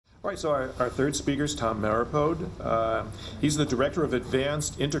All right, so our third speaker is Tom Marrapode. He's the Director of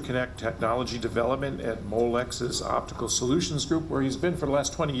Advanced Interconnect Technology Development at Molex's Optical Solutions Group, where he's been for the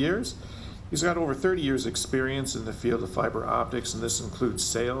last 20 years. He's got over 30 years experience in the field of fiber optics, and this includes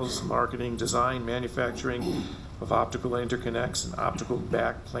sales, marketing, design, manufacturing of optical interconnects and optical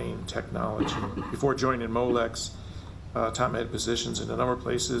backplane technology. Before joining Molex, Tom had positions in a number of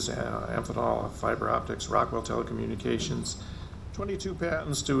places, Amphenol Fiber Optics, Rockwell Telecommunications, 22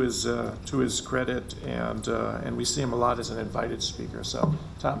 patents to his credit, and we see him a lot as an invited speaker. So,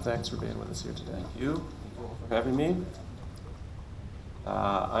 Tom, thanks for being with us here today. Thank you for having me.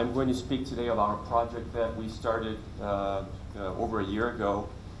 I'm going to speak today about a project that we started over a year ago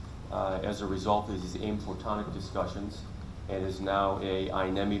as a result of these AIM Photonic discussions, and is now a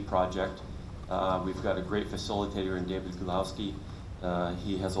INEMI project. We've got a great facilitator in David Gulowski.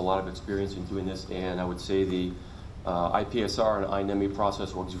 He has a lot of experience in doing this, and I would say the IPSR and INEMI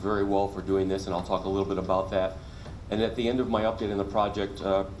process works very well for doing this, and I'll talk a little bit about that. And at the end of my update on the project,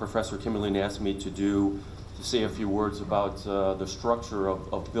 Professor Kimmerlin asked me to say a few words about the structure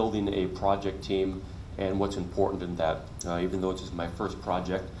of building a project team and what's important in that, even though it's just my first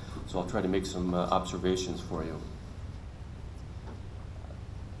project. So I'll try to make some observations for you.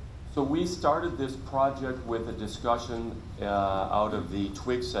 So we started this project with a discussion out of the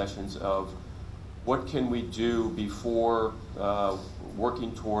TWIG sessions of what can we do before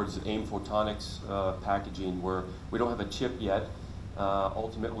working towards AIM Photonics packaging, where we don't have a chip yet.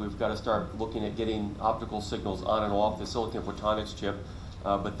 Ultimately, we've got to start looking at getting optical signals on and off the silicon photonics chip,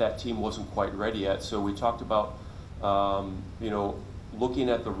 but that team wasn't quite ready yet. So we talked about, looking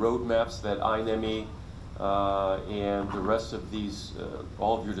at the roadmaps that INEMI and the rest of these,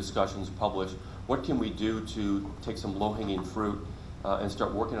 all of your discussions publish. What can we do to take some low-hanging fruit and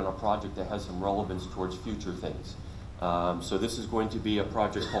start working on a project that has some relevance towards future things? So this is going to be a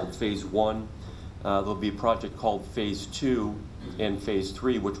project called Phase 1. There'll be a project called Phase 2 and Phase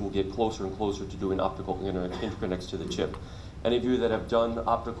 3, which will get closer and closer to doing optical interconnects to the chip. Any of you that have done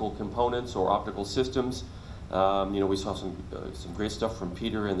optical components or optical systems, we saw some great stuff from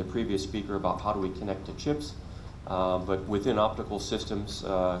Peter and the previous speaker about how do we connect to chips. But within optical systems,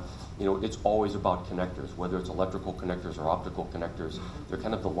 it's always about connectors, whether it's electrical connectors or optical connectors. They're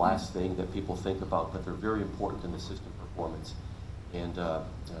kind of the last thing that people think about, but they're very important in the system performance. And a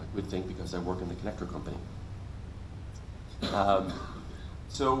good thing because I work in the connector company.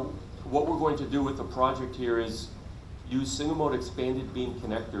 So what we're going to do with the project here is use single mode expanded beam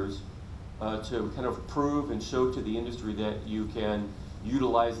connectors to kind of prove and show to the industry that you can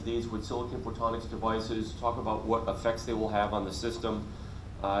utilize these with silicon photonics devices, talk about what effects they will have on the system,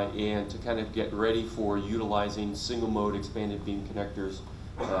 and to kind of get ready for utilizing single mode expanded beam connectors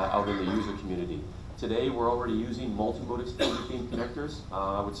out in the user community. Today we're already using multi-mode expanded beam connectors.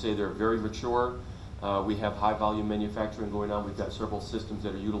 I would say they're very mature. We have high volume manufacturing going on. We've got several systems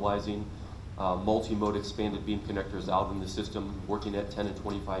that are utilizing multi-mode expanded beam connectors out in the system, working at 10 and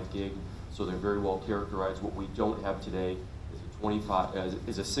 25 gig, so they're very well characterized. What we don't have today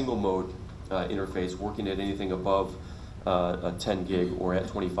is a single mode interface working at anything above a 10 gig or at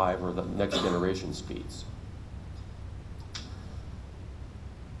 25 or the next generation speeds.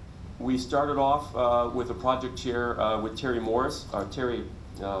 We started off with a project chair with Terry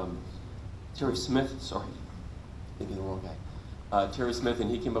Smith, sorry, thinking the wrong guy. Terry Smith, and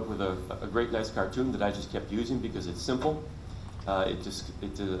he came up with a great nice cartoon that I just kept using because it's simple. It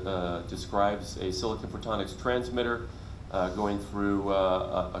describes a silicon photonics transmitter going through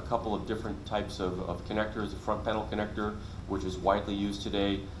a couple of different types of connectors, a front panel connector, which is widely used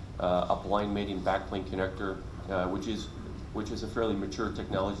today, a blind mating backplane connector, which is a fairly mature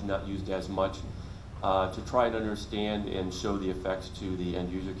technology, not used as much, to try and understand and show the effects to the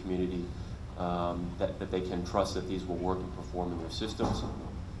end user community that they can trust that these will work and perform in their systems.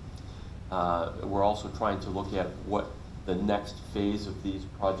 We're also trying to look at what the next phase of these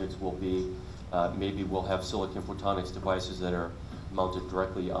projects will be. Maybe we'll have silicon photonics devices that are mounted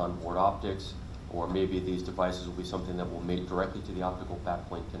directly on board optics, or maybe these devices will be something that will mate directly to the optical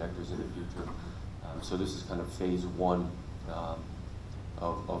backplane connectors in the future. So this is kind of Phase 1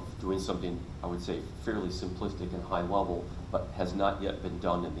 of doing something, I would say, fairly simplistic and high level, but has not yet been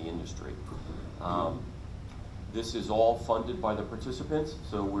done in the industry. This is all funded by the participants,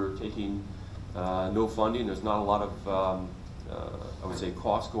 so we're taking no funding. There's not a lot of, I would say,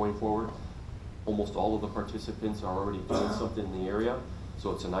 cost going forward. Almost all of the participants are already doing something in the area,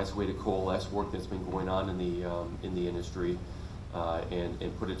 so it's a nice way to coalesce work that's been going on in the industry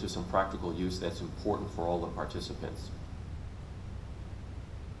and put it to some practical use that's important for all the participants.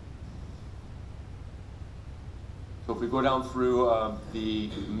 So if we go down through the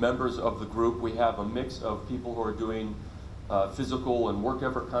members of the group, we have a mix of people who are doing physical and work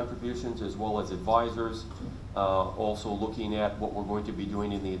effort contributions, as well as advisors, also looking at what we're going to be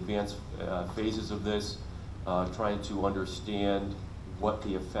doing in the advanced phases of this, trying to understand what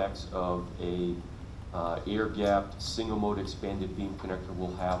the effects of a air-gapped single-mode expanded beam connector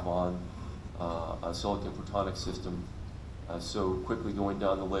will have on a silicon photonics system. So quickly going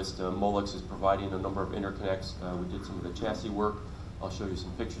down the list, Molex is providing a number of interconnects. We did some of the chassis work. I'll show you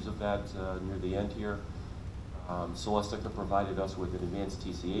some pictures of that near the end here. Celestica provided us with an advanced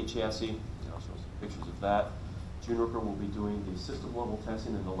TCA chassis. I'll show some pictures of that. Juniper will be doing the system level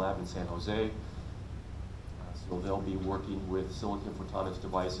testing in the lab in San Jose. So they'll be working with silicon photonics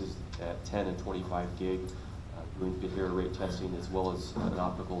devices at 10 and 25 gig, doing bit error rate testing, as well as an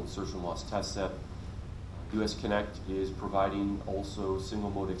optical insertion loss test set. US Connect is providing also single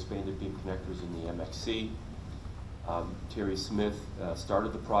mode expanded beam connectors in the MXC. Terry Smith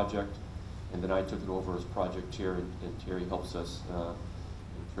started the project, and then I took it over as project chair, and Terry helps us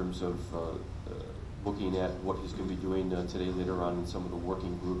in terms of looking at what he's going to be doing today later on in some of the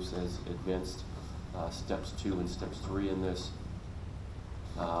working groups as advanced steps 2 and steps 3 in this.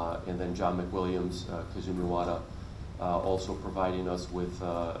 And then John McWilliams, Kazumi Wada, also providing us with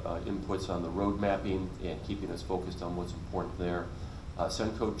inputs on the road mapping and keeping us focused on what's important there.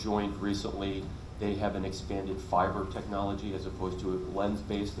 Senko joined recently. They have an expanded fiber technology as opposed to a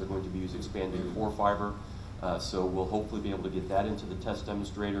lens-based. They're going to be using expanded core fiber. So we'll hopefully be able to get that into the test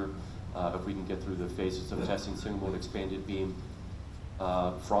demonstrator if we can get through the phases of testing single mode expanded beam.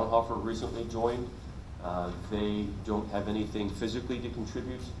 Fraunhofer recently joined. They don't have anything physically to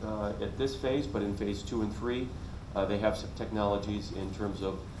contribute at this phase, but in phase 2 and 3, they have some technologies in terms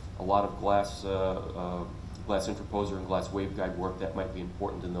of a lot of glass interposer and glass waveguide work that might be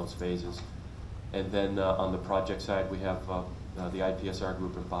important in those phases. And then on the project side, we have the IPSR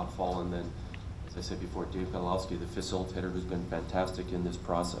group and Bob Fall, and then, as I said before, Dave Pelowski, the facilitator, who's been fantastic in this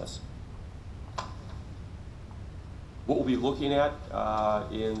process. What we'll be looking at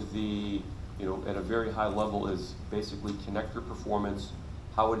in the, at a very high level is basically connector performance,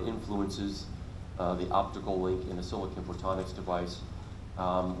 how it influences the optical link in a silicon photonics device.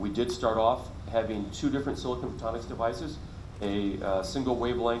 We did start off having 2 different silicon photonics devices, a single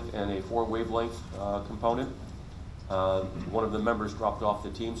wavelength and a 4 wavelength component. One of the members dropped off the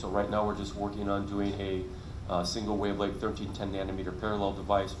team, so right now we're just working on doing a single wavelength 1310 nanometer parallel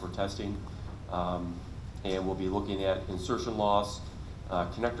device for testing. And we'll be looking at insertion loss,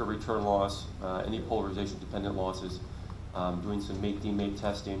 connector return loss, any polarization dependent losses, doing some mate-demate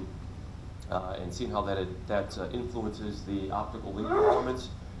testing, and seeing how that influences the optical link performance.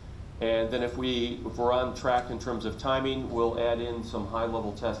 And then if we're on track in terms of timing, we'll add in some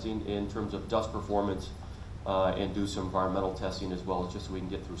high-level testing in terms of dust performance and do some environmental testing as well, just so we can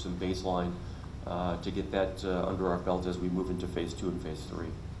get through some baseline to get that under our belt as we move into phase 2 and phase 3.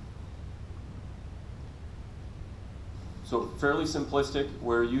 So fairly simplistic.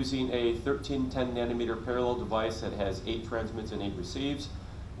 We're using a 1310 nanometer parallel device that has 8 transmits and 8 receives.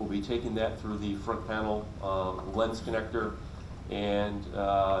 We'll be taking that through the front panel lens connector and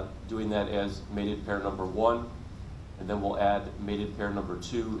doing that as mated pair number 1. And then we'll add mated pair number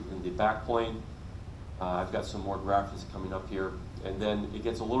 2 in the back plane. I've got some more graphics coming up here. And then it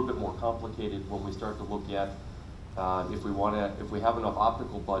gets a little bit more complicated when we start to look at if we have enough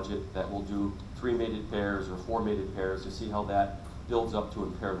optical budget, that we'll do 3 mated pairs or 4 mated pairs to see how that builds up to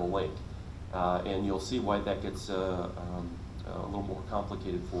impair the link. And you'll see why that gets a little more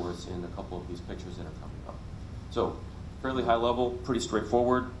complicated for us in a couple of these pictures that are coming up. So fairly high level, pretty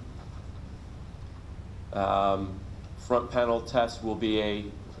straightforward. Front panel test will be a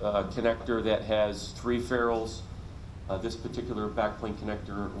connector that has 3 ferrules. This particular backplane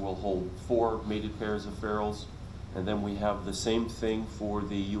connector will hold 4 mated pairs of ferrules. And then we have the same thing for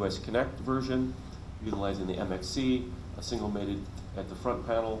the US Connect version, utilizing the MXC, a single mated at the front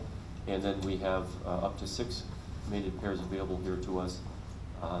panel, and then we have up to 6 mated pairs available here to us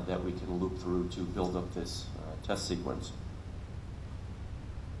that we can loop through to build up this test sequence.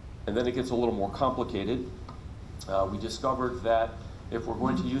 And then it gets a little more complicated. We discovered that if we're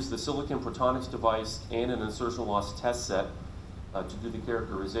going to use the silicon photonics device and an insertion loss test set to do the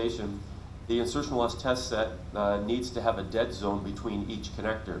characterization, the insertion loss test set needs to have a dead zone between each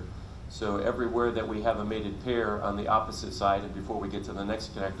connector. So everywhere that we have a mated pair on the opposite side, and before we get to the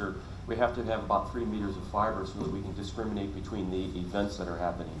next connector, we have to have about 3 meters of fiber so that we can discriminate between the events that are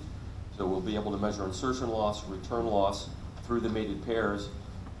happening. So we'll be able to measure insertion loss, return loss through the mated pairs,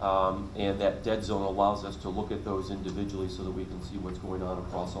 and that dead zone allows us to look at those individually so that we can see what's going on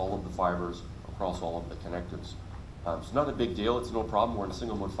across all of the fibers, across all of the connectors. It's not a big deal. It's no problem. We're in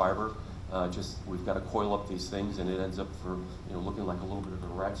single mode fiber. Just we've got to coil up these things, and it ends up for looking like a little bit of a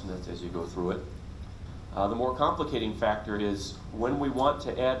rat's nest as you go through it. The more complicating factor is when we want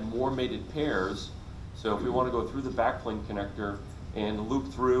to add more mated pairs. So if we want to go through the backplane connector and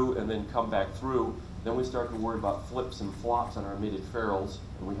loop through and then come back through, then we start to worry about flips and flops on our mated ferrules,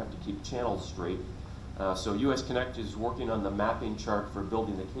 and we have to keep channels straight. So US Connect is working on the mapping chart for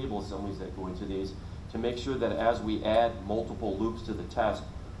building the cable assemblies that go into these to make sure that as we add multiple loops to the test,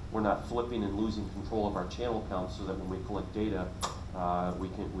 we're not flipping and losing control of our channel count, so that when we collect data,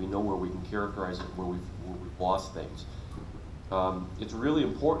 we know where we can characterize it, where we've lost things. It's really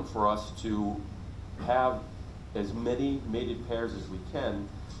important for us to have as many mated pairs as we can,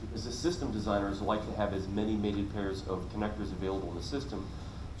 because the system designers like to have as many mated pairs of connectors available in the system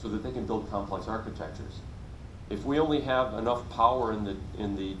so that they can build complex architectures. If we only have enough power in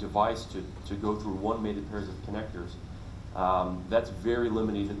the device to go through one mated pairs of connectors, that's very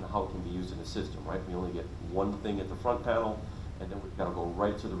limited in how it can be used in a system, right? We only get one thing at the front panel, and then we've got to go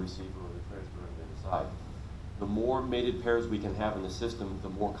right to the receiver or the transmitter on the other side. The more mated pairs we can have in the system, the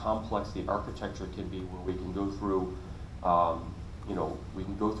more complex the architecture can be, where we can go through, we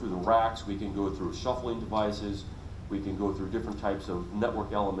can go through the racks, we can go through shuffling devices, we can go through different types of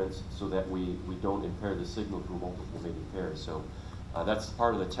network elements so that we don't impair the signal through multiple mated pairs. So that's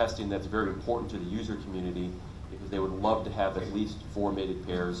part of the testing that's very important to the user community, because they would love to have at least 4 mated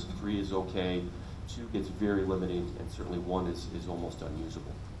pairs. 3 is okay, 2 gets very limiting, and certainly 1 is almost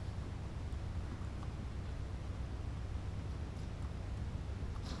unusable.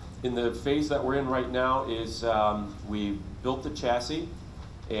 In the phase that we're in right now is we built the chassis,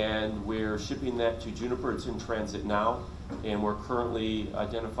 and we're shipping that to Juniper. It's in transit now, and we're currently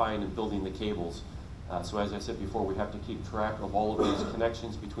identifying and building the cables. So as I said before, we have to keep track of all of these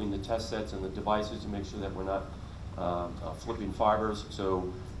connections between the test sets and the devices to make sure that we're not flipping fibers.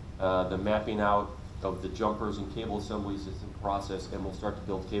 So the mapping out of the jumpers and cable assemblies is in process, and we'll start to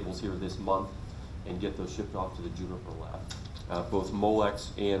build cables here this month and get those shipped off to the Juniper lab. Both Molex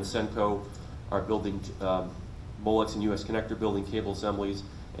and Senko are building, Molex and US Connect are building cable assemblies,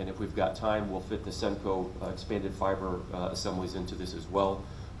 and if we've got time, we'll fit the Senko expanded fiber assemblies into this as well,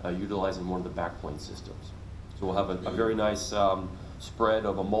 utilizing one of the backplane systems. So we'll have a very nice spread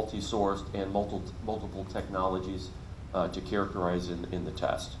of a multi-sourced and multiple technologies to characterize in the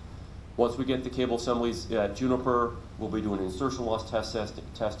test. Once we get the cable assemblies at Juniper, we'll be doing insertion loss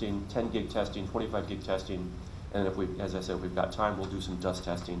testing, 10 gig testing, 25 gig testing, and if as I said, we've got time, we'll do some dust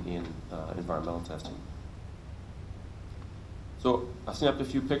testing in environmental testing. So I snapped a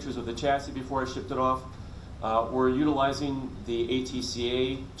few pictures of the chassis before I shipped it off. We're utilizing the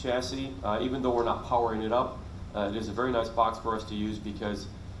ATCA chassis, even though we're not powering it up. It is a very nice box for us to use because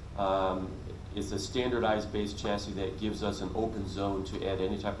it's a standardized base chassis that gives us an open zone to add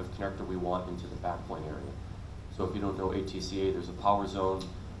any type of connector we want into the backplane area. So if you don't know ATCA, there's a power zone,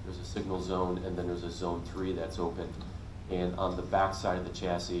 there's a signal zone, and then there's a zone 3 that's open. And on the back side of the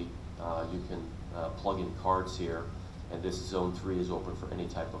chassis, you can plug in cards here, and this zone 3 is open for any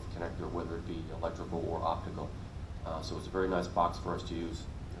type of connector, whether it be electrical or optical. So it's a very nice box for us to use.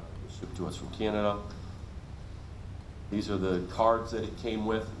 It's shipped to us from Canada. These are the cards that it came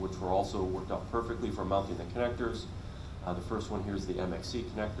with, which were also worked out perfectly for mounting the connectors. The first one here is the MXC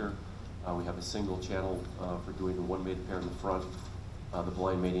connector. We have a single channel for doing the 1 mated pair in the front. The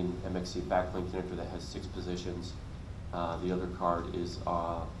blind mating MXC backplane connector that has 6 positions. The other card is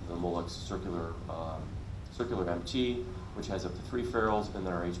the Molex circular MT, which has up to 3 ferrules, and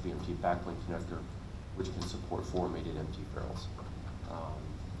then our HBMT backplane connector, which can support 4 mated MT ferrules.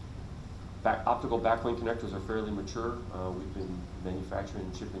 Optical backplane connectors are fairly mature. We've been manufacturing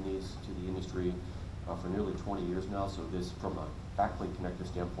and shipping these to the industry for nearly 20 years now, so this, from a backplane connector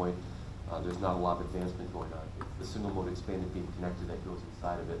standpoint, there's not a lot of advancement going on. It's the single mode expanded beam connector that goes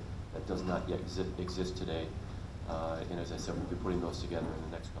inside of it that does not yet exist today. And as I said, we'll be putting those together in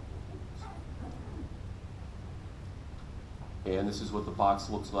the next couple of weeks. And this is what the box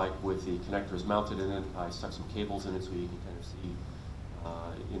looks like with the connectors mounted in it. I stuck some cables in it so you can kind of see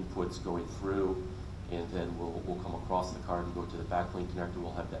inputs going through, and then we'll come across the card and go to the backplane connector.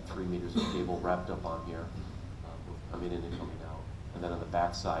 We'll have that 3 meters of cable wrapped up on here, both coming in and coming out. And then on the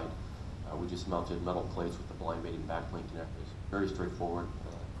back side, we just mounted metal plates with the blind mating backplane connectors. Very straightforward.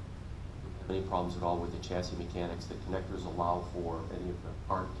 Don't have any problems at all with the chassis mechanics. The connectors allow for any of the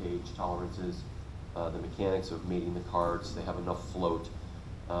card cage tolerances, the mechanics of mating the cards. They have enough float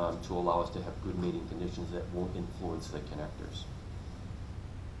to allow us to have good mating conditions that won't influence the connectors.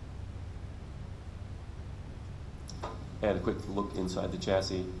 And a quick look inside the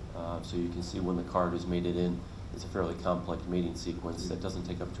chassis, so you can see when the card is mated in. it's a fairly complex mating sequence that doesn't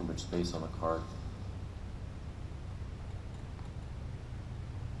take up too much space on a card.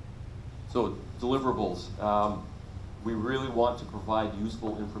 So deliverables. We really want to provide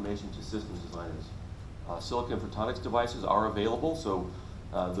useful information to systems designers. Silicon photonics devices are available, so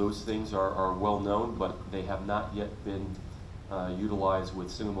those things are well known, but they have not yet been utilized with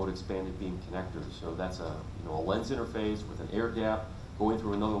single mode expanded beam connectors. So that's a lens interface with an air gap going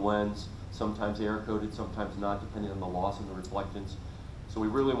through another lens, sometimes air coated, sometimes not, depending on the loss and the reflectance. So we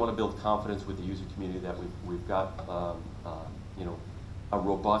really want to build confidence with the user community that we've got a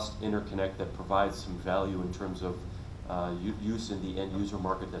robust interconnect that provides some value in terms of use in the end user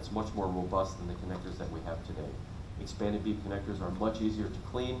market that's much more robust than the connectors that we have today. Expanded beam connectors are much easier to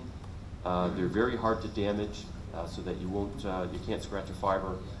clean. They're very hard to damage, so that you can't scratch a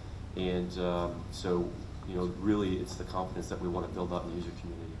fiber. And so really it's the confidence that we want to build out in the user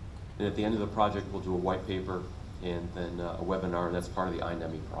community. And at the end of the project, we'll do a white paper and then a webinar, and that's part of the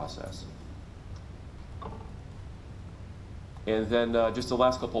INEMI process. And then just the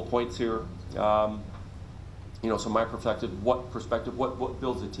last couple of points here. So my perspective, what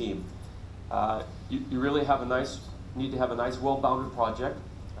builds a team? You really need to have a nice, well-bounded project,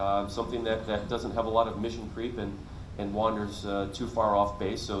 something that doesn't have a lot of mission creep and wanders too far off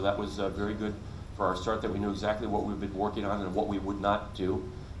base. So that was very good for our start, that we knew exactly what we've been working on and what we would not do,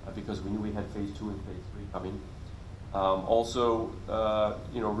 because we knew we had phase 2 and phase 3 coming. Also,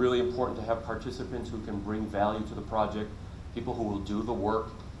 really important to have participants who can bring value to the project, people who will do the work.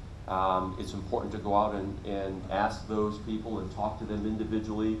 It's important to go out and ask those people and talk to them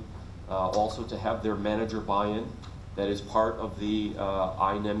individually. Also to have their manager buy-in. That is part of the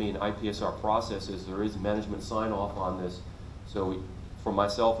INEMI and IPSR processes. There is management sign-off on this. So for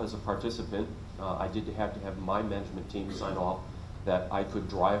myself as a participant, I did have to have my management team sign off that I could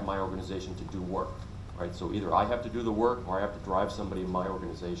drive my organization to do work. Right? So either I have to do the work or I have to drive somebody in my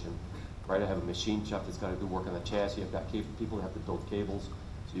organization. Right? I have a machine shop that's got to do work on the chassis. I've got people that have to build cables.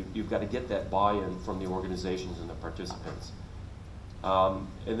 So you've got to get that buy-in from the organizations and the participants.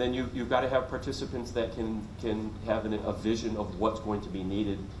 And then you've got to have participants that can have a vision of what's going to be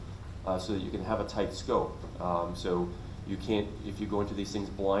needed, so that you can have a tight scope. So you can't, if you go into these things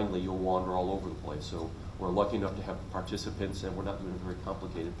blindly, you'll wander all over the place. So we're lucky enough to have participants, and we're not doing a very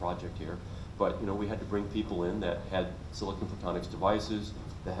complicated project here. But we had to bring people in that had silicon photonics devices,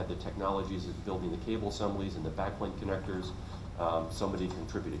 that had the technologies of building the cable assemblies and the backplane connectors. Somebody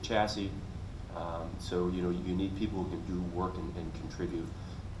contributed chassis. So you need people who can do work and contribute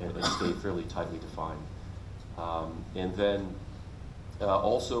and stay fairly tightly defined. And then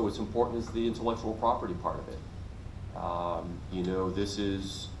also what's important is the intellectual property part of it. This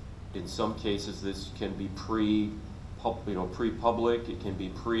is, in some cases, this can be pre-public. It can be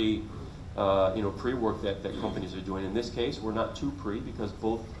pre-work that companies are doing. In this case, we're not too pre, because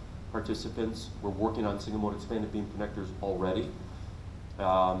both participants were working on single mode expanded beam connectors already.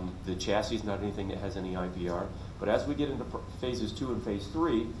 The chassis is not anything that has any IPR. But as we get into phases 2 and phase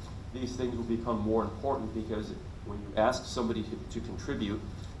 3, these things will become more important, because when you ask somebody to contribute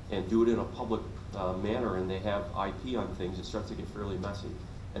and do it in a public manner and they have IP on things, it starts to get fairly messy.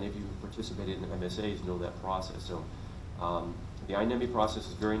 And if you participated in MSAs, you know that process. So the INEMI process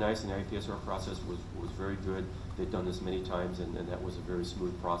is very nice, and the IPSR process was very good. They've done this many times, and that was a very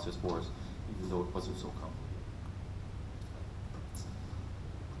smooth process for us, even though it wasn't so complicated.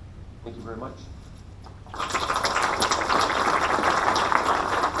 Thank you very much.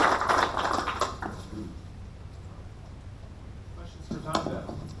 Questions for Tom then?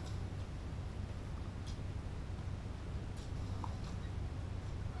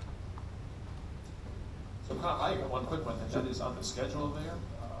 So Tom, I got one quick one. That is on the schedule there.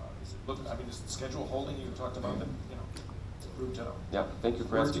 Is the schedule holding? You talked about the group to Thank you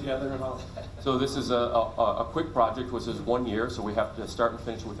for work asking. together and all that. So this is a quick project, which is 1 year, so we have to start and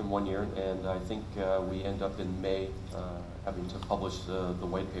finish within 1 year, and I think we end up in May having to publish the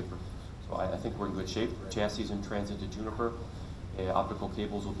white paper. So I think we're in good shape. Chassis in transit to Juniper. Optical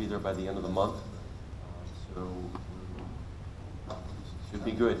cables will be there by the end of the month. So should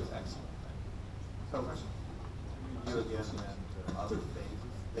be good. Excellent. So, you again and other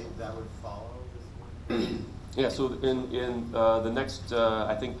phases that would follow this one? Yeah, so in the next,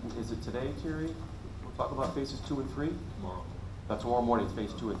 I think, is it today, Terry? We'll talk about phases 2 and 3? Tomorrow. Tomorrow morning,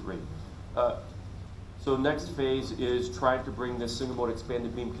 phase 2 and 3. So next phase is trying to bring this single mode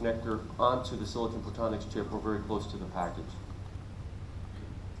expanded beam connector onto the silicon photonics chip. We're very close to the package.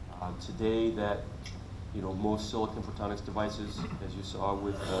 Today, most silicon photonics devices, as you saw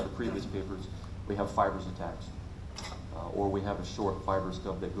with the previous papers, we have fibers attached. or we have a short fiber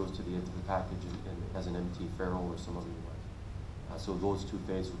stub that goes to the edge of the package and has an MT ferrule or some other device. So those two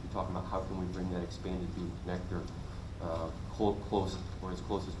phases, we'll be talking about how can we bring that expanded beam connector close, or as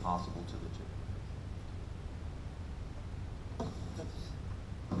close as possible to the chip.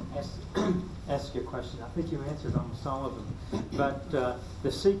 Ask you a question. I think you answered almost all of them. But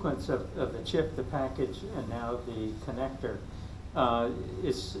the sequence of the chip, the package, and now the connector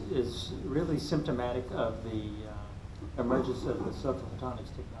is really symptomatic of the emergence of the silicon photonics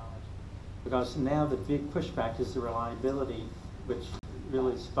technology. Because now the big pushback is the reliability, which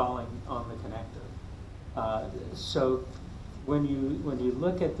really is falling on the connector. So when you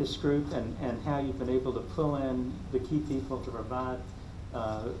look at this group and how you've been able to pull in the key people to provide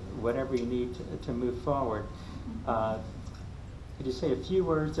whatever you need to move forward, could you say a few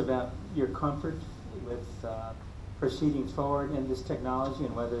words about your comfort with proceeding forward in this technology,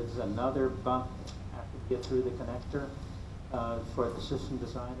 and whether there's another bump after you get through the connector for the system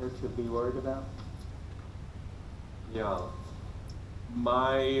designer to be worried about? Yeah.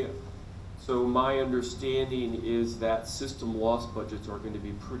 So my understanding is that system loss budgets are going to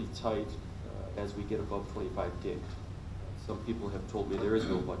be pretty tight as we get above 25 gig. Some people have told me there is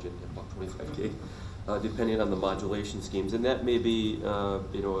no budget above 25 gig, depending on the modulation schemes, and that may be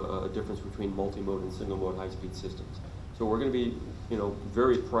a difference between multi-mode and single-mode high-speed systems. So we're going to be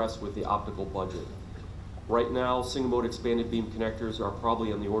very pressed with the optical budget. Right now, single-mode expanded beam connectors are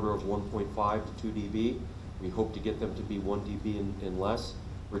probably on the order of 1.5 to 2 dB. We hope to get them to be 1 dB and less.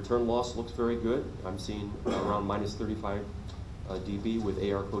 Return loss looks very good. I'm seeing around minus 35 dB with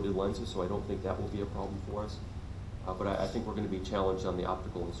AR-coated lenses, so I don't think that will be a problem for us. But I think we're going to be challenged on the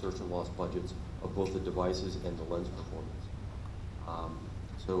optical insertion loss budgets of both the devices and the lens performance.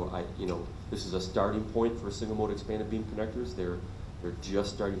 This is a starting point for single-mode expanded beam connectors. They're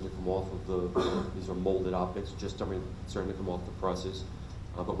just starting to come off of these are molded optics, just starting to come off the presses.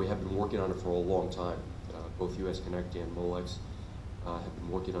 But we have been working on it for a long time. Both US Connect and Molex have been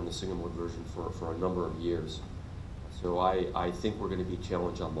working on the single-mode version for a number of years. So I think we're going to be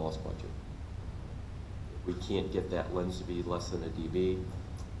challenged on loss budget. We can't get that lens to be less than a dB.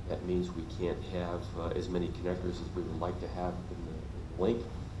 That means we can't have as many connectors as we would like to have in the link,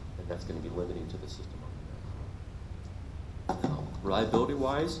 and that's going to be limiting to the system.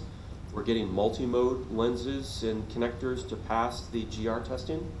 Reliability-wise, we're getting multi-mode lenses and connectors to pass the GR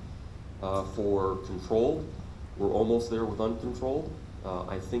testing. For controlled, we're almost there with uncontrolled.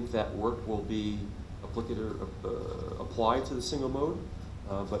 I think that work will be applied to the single mode,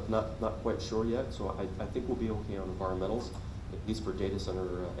 but not quite sure yet. So I think we'll be okay on environmentals, at least for data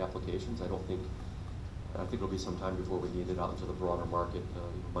center applications. I think it'll be some time before we need it out into the broader market,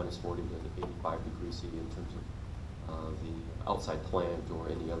 minus 40 to 85 degrees C in terms of the outside plant or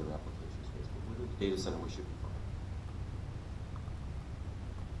any other application space. But within the data center, we should be fine.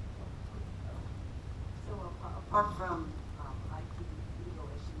 So apart from IP legal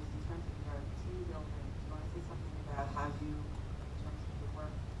issues, in terms of your team building, do you want to say something about how you, in terms of your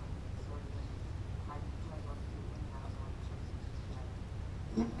work, sort of how you work through in-house or in terms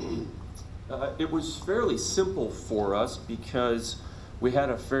of It was fairly simple for us because we had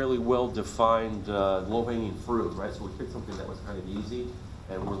a fairly well-defined low-hanging fruit, right? So we picked something that was kind of easy,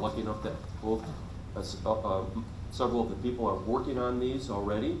 and we're lucky enough that both several of the people are working on these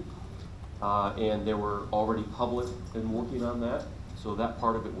already, and they were already public and working on that. So that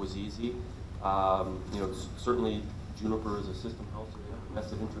part of it was easy. Certainly Juniper is a system house, so they have a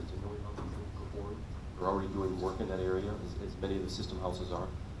vested interest in knowing how these things perform. They're already doing work in that area, as many of the system houses are.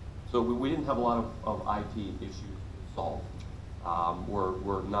 So we didn't have a lot of IP issues to solve.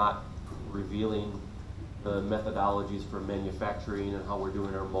 We're not revealing the methodologies for manufacturing and how we're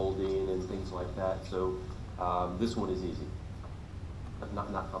doing our molding and things like that. So this one is easy,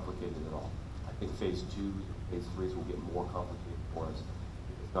 not complicated at all. I think phase 2, phase 3s will get more complicated for us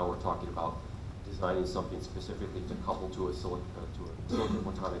because now we're talking about designing something specifically to couple to a silicon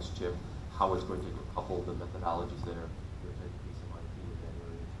photonics chip, how it's going to couple the methodologies there. There's going to be some IP in that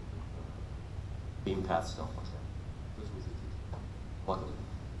area, beam path stuff like that. This was easy, luckily.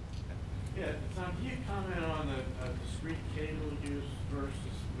 Yeah, Tom, can you comment on the discrete cable use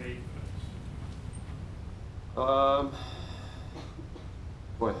versus waveguides?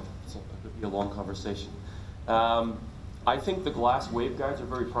 Boy, it's going to be a long conversation. I think the glass waveguides are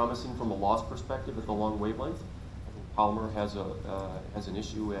very promising from a loss perspective at the long wavelength. I think polymer has an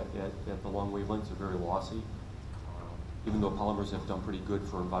issue at the long wavelengths. They're very lossy. Even though polymers have done pretty good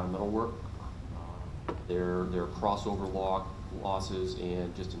for environmental work, their crossover losses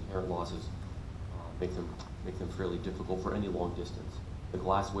and just inherent losses make them fairly difficult for any long distance. The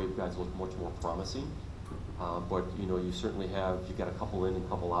glass waveguides look much more promising. But you certainly you've got a couple in and a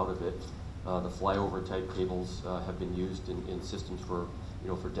couple out of it. The flyover type cables have been used in systems for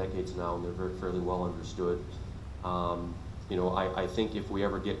decades now, and they're fairly well understood. I think if we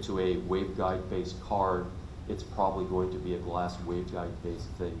ever get to a waveguide based card, it's probably going to be a glass waveguide based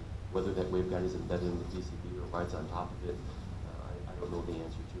thing. Whether that waveguide is embedded in the PCB or rides on top of it, I don't know the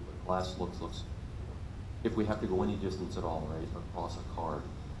answer to. But glass looks. If we have to go any distance at all, right, across a card,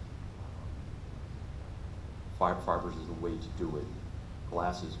 fibers is the way to do it.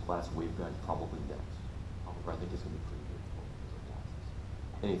 Glass waveguide probably next. However, I think it's going to be pretty good for glasses.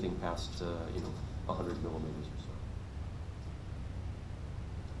 Anything past 100 millimeters or so.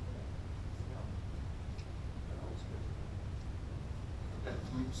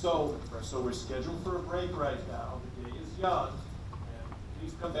 So we're scheduled for a break right now. The day is young, and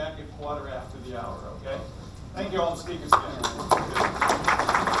please come back at 1:15, okay? Thank you all the speakers again.